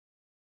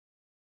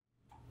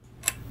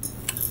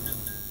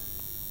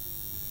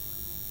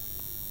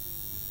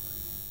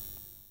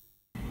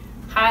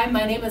Hi,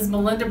 my name is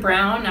Melinda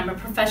Brown. I'm a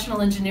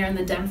professional engineer in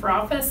the Denver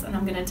office, and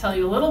I'm going to tell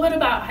you a little bit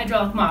about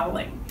hydraulic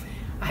modeling.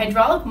 A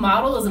hydraulic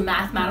model is a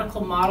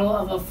mathematical model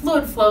of a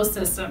fluid flow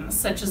system,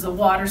 such as a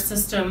water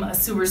system, a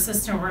sewer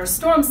system, or a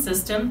storm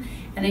system,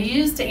 and is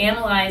used to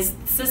analyze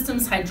the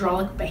system's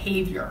hydraulic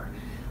behavior.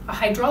 A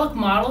hydraulic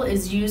model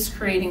is used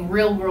creating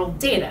real-world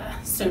data,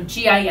 so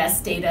GIS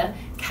data,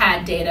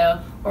 CAD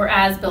data, or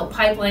as-built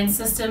pipeline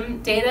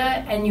system data,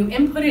 and you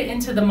input it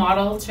into the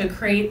model to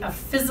create a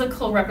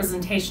physical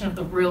representation of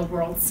the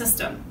real-world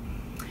system.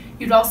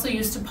 You'd also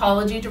use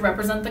topology to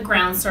represent the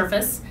ground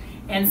surface,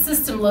 and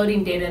system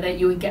loading data that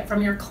you would get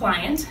from your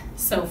client,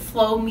 so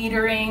flow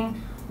metering,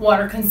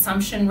 water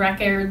consumption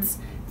records,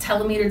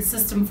 telemetered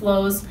system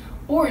flows,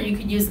 or you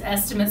could use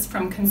estimates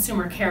from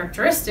consumer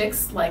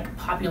characteristics like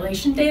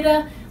population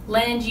data,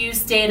 land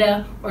use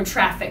data, or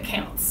traffic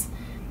counts.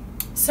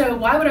 So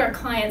why would our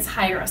clients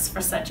hire us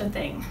for such a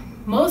thing?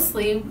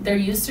 Mostly, they're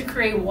used to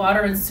create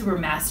water and sewer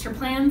master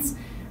plans,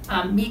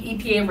 meet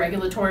EPA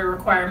regulatory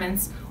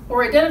requirements,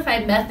 or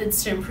identify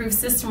methods to improve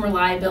system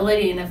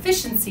reliability and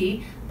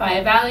efficiency by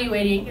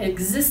evaluating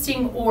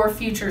existing or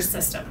future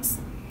systems.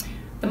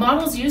 The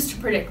model is used to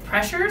predict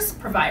pressures,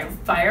 provide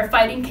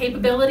firefighting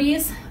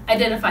capabilities,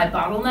 identify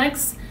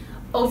bottlenecks,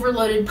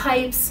 overloaded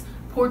pipes,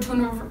 poor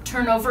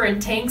turnover in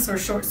tanks or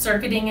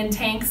short-circuiting in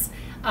tanks,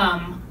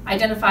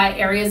 identify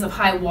areas of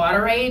high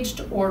water age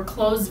or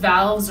closed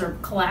valves or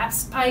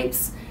collapsed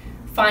pipes,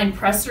 find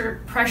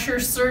pressure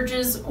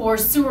surges or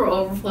sewer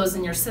overflows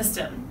in your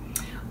system.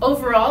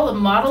 Overall, a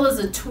model is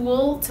a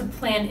tool to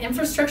plan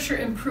infrastructure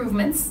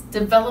improvements,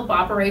 develop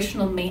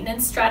operational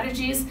maintenance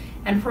strategies,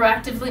 and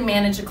proactively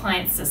manage a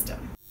client's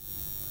system.